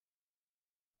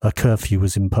A curfew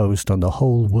was imposed on the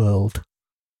whole world.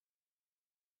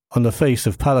 On the face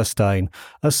of Palestine,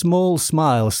 a small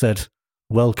smile said,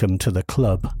 "Welcome to the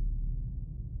club."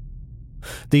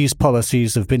 These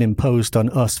policies have been imposed on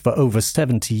us for over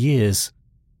 70 years.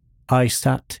 I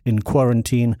sat in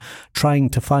quarantine, trying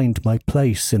to find my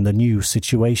place in the new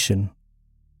situation.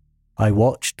 I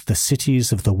watched the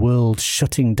cities of the world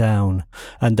shutting down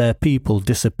and their people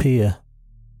disappear.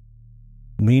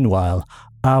 Meanwhile,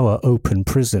 our open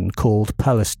prison, called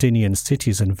Palestinian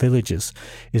Cities and Villages,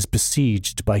 is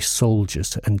besieged by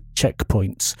soldiers and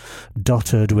checkpoints,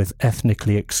 dotted with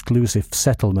ethnically exclusive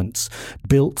settlements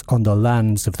built on the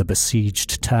lands of the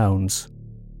besieged towns.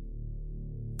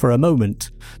 For a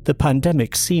moment, the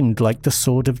pandemic seemed like the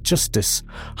sword of justice,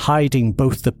 hiding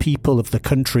both the people of the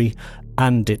country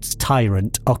and its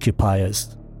tyrant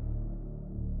occupiers.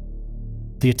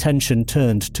 The attention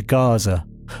turned to Gaza,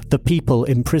 the people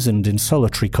imprisoned in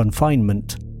solitary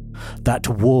confinement. That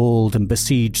walled and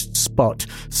besieged spot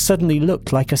suddenly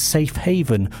looked like a safe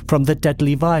haven from the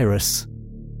deadly virus.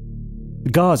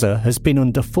 Gaza has been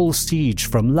under full siege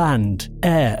from land,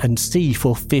 air and sea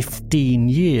for 15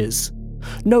 years.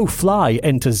 No fly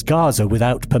enters Gaza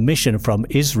without permission from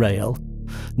Israel.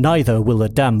 Neither will a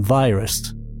damn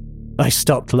virus. I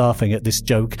stopped laughing at this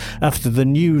joke after the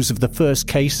news of the first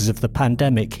cases of the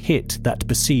pandemic hit that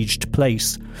besieged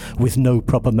place, with no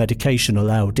proper medication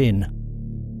allowed in.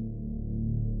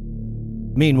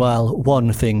 Meanwhile,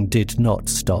 one thing did not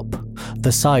stop.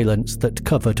 The silence that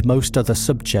covered most other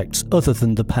subjects other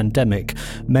than the pandemic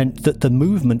meant that the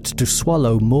movement to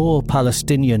swallow more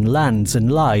Palestinian lands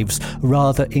and lives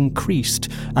rather increased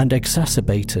and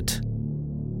exacerbated.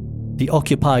 The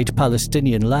occupied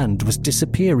Palestinian land was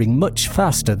disappearing much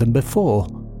faster than before.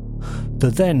 The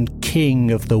then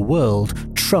king of the world,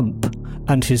 Trump,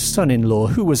 and his son-in-law,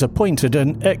 who was appointed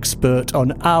an expert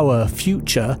on our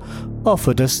future,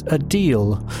 offered us a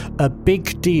deal, a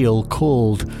big deal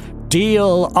called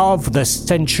Deal of the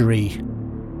Century.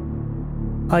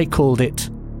 I called it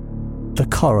the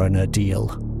Coroner Deal.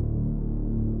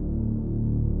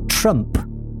 Trump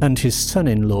and his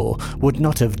son-in-law would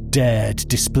not have dared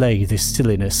display this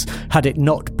silliness had it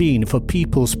not been for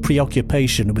people's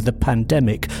preoccupation with the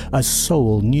pandemic as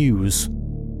sole news.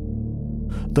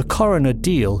 The Coroner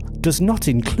Deal does not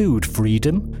include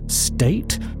freedom,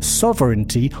 state,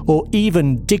 sovereignty, or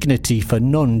even dignity for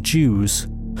non-Jews.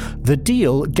 The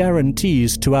deal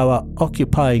guarantees to our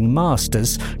occupying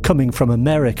masters coming from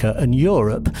America and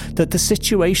Europe that the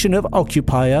situation of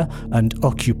occupier and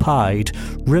occupied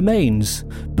remains,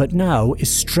 but now is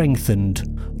strengthened,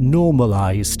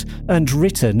 normalized, and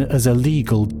written as a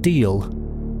legal deal.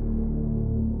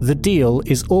 The deal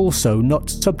is also not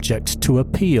subject to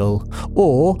appeal,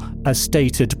 or, as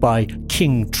stated by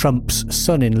King Trump's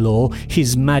son-in-law,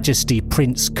 His Majesty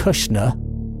Prince Kushner,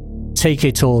 take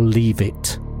it or leave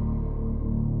it.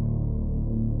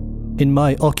 In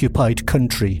my occupied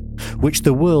country, which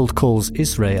the world calls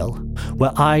Israel,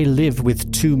 where I live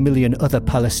with 2 million other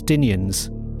Palestinians,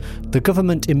 the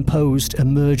government imposed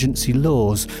emergency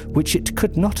laws which it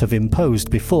could not have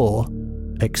imposed before,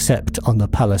 except on the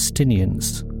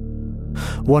Palestinians.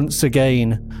 Once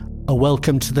again, a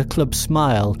welcome to the club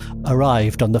smile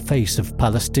arrived on the face of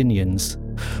Palestinians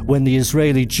when the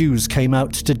Israeli Jews came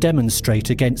out to demonstrate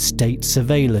against state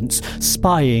surveillance,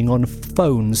 spying on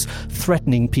phones,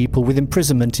 threatening people with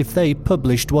imprisonment if they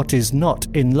published what is not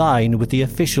in line with the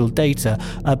official data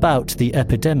about the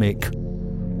epidemic.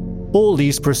 All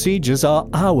these procedures are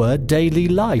our daily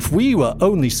life. We were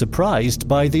only surprised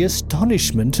by the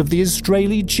astonishment of the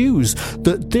Israeli Jews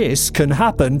that this can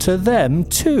happen to them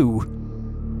too.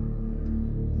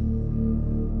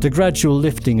 The gradual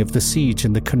lifting of the siege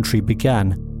in the country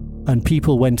began, and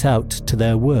people went out to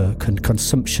their work and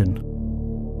consumption.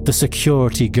 The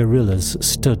security guerrillas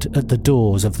stood at the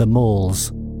doors of the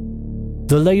malls.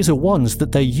 The laser wands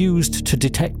that they used to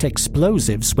detect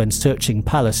explosives when searching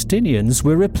Palestinians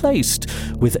were replaced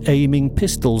with aiming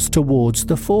pistols towards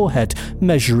the forehead,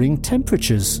 measuring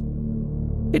temperatures.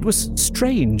 It was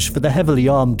strange for the heavily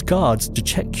armed guards to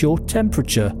check your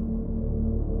temperature.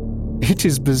 It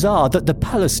is bizarre that the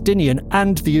Palestinian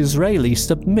and the Israeli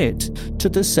submit to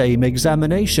the same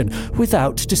examination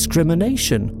without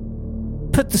discrimination.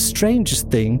 But the strangest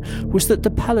thing was that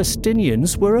the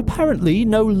Palestinians were apparently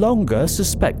no longer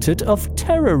suspected of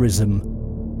terrorism.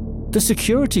 The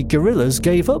security guerrillas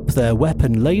gave up their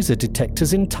weapon laser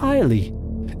detectors entirely.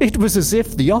 It was as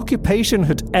if the occupation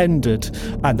had ended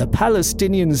and the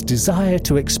Palestinians' desire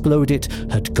to explode it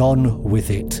had gone with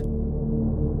it.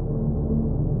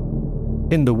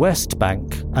 In the West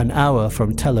Bank, an hour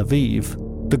from Tel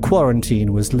Aviv, the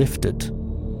quarantine was lifted.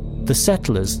 The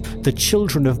settlers, the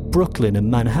children of Brooklyn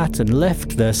and Manhattan,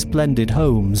 left their splendid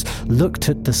homes, looked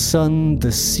at the sun,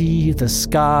 the sea, the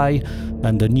sky,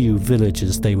 and the new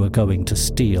villages they were going to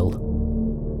steal.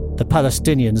 The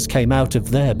Palestinians came out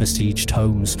of their besieged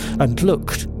homes and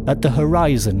looked at the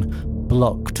horizon,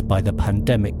 blocked by the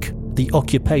pandemic, the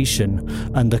occupation,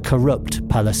 and the corrupt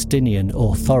Palestinian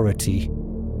Authority.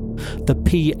 The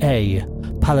PA,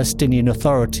 Palestinian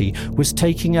Authority, was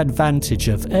taking advantage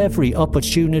of every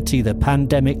opportunity the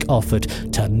pandemic offered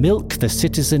to milk the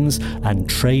citizens and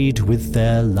trade with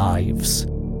their lives.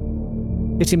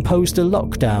 It imposed a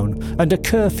lockdown and a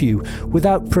curfew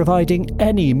without providing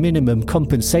any minimum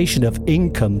compensation of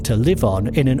income to live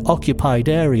on in an occupied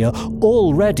area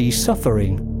already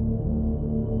suffering.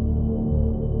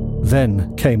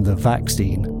 Then came the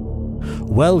vaccine.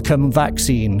 Welcome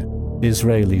vaccine,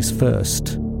 Israelis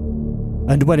first.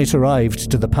 And when it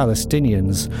arrived to the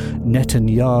Palestinians,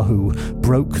 Netanyahu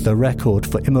broke the record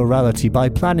for immorality by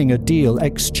planning a deal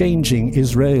exchanging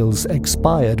Israel's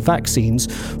expired vaccines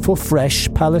for fresh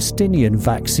Palestinian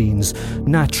vaccines,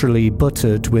 naturally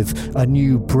buttered with a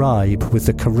new bribe with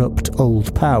the corrupt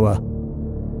old power.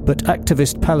 But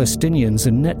activist Palestinians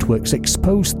and networks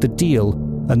exposed the deal,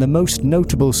 and the most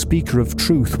notable speaker of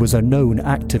truth was a known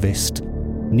activist,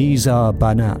 Nizar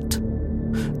Banat.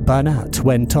 Banat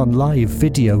went on live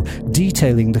video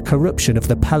detailing the corruption of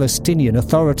the Palestinian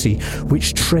Authority,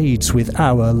 which trades with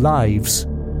our lives.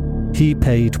 He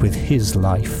paid with his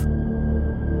life.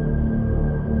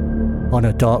 On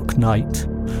a dark night,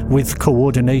 with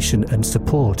coordination and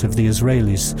support of the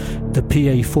Israelis, the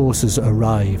PA forces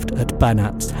arrived at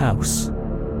Banat's house.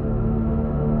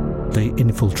 They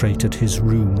infiltrated his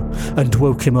room and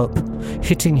woke him up,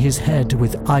 hitting his head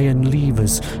with iron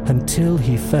levers until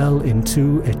he fell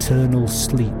into eternal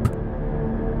sleep.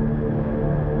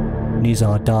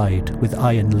 Nizar died with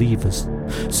iron levers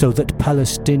so that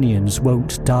Palestinians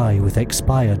won't die with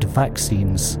expired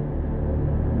vaccines.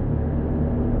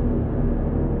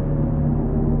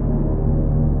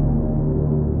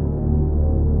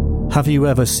 Have you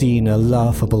ever seen a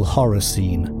laughable horror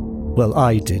scene? Well,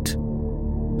 I did.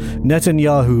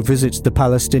 Netanyahu visits the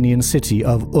Palestinian city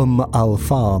of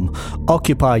al-Farm,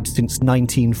 occupied since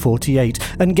 1948,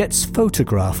 and gets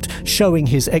photographed showing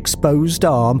his exposed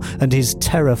arm and his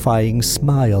terrifying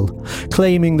smile,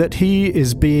 claiming that he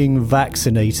is being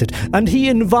vaccinated, and he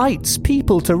invites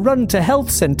people to run to health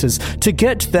centres to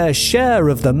get their share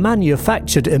of the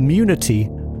manufactured immunity.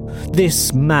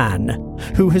 This man,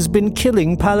 who has been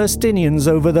killing Palestinians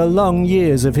over the long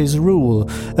years of his rule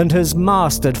and has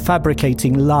mastered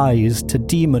fabricating lies to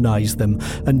demonize them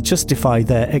and justify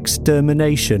their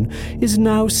extermination, is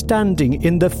now standing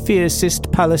in the fiercest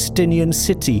Palestinian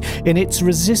city in its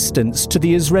resistance to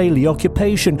the Israeli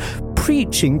occupation,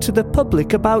 preaching to the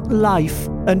public about life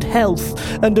and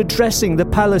health and addressing the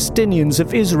Palestinians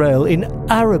of Israel in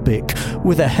Arabic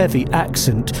with a heavy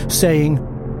accent, saying,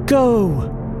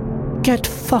 "Go! Get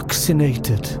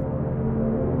vaccinated."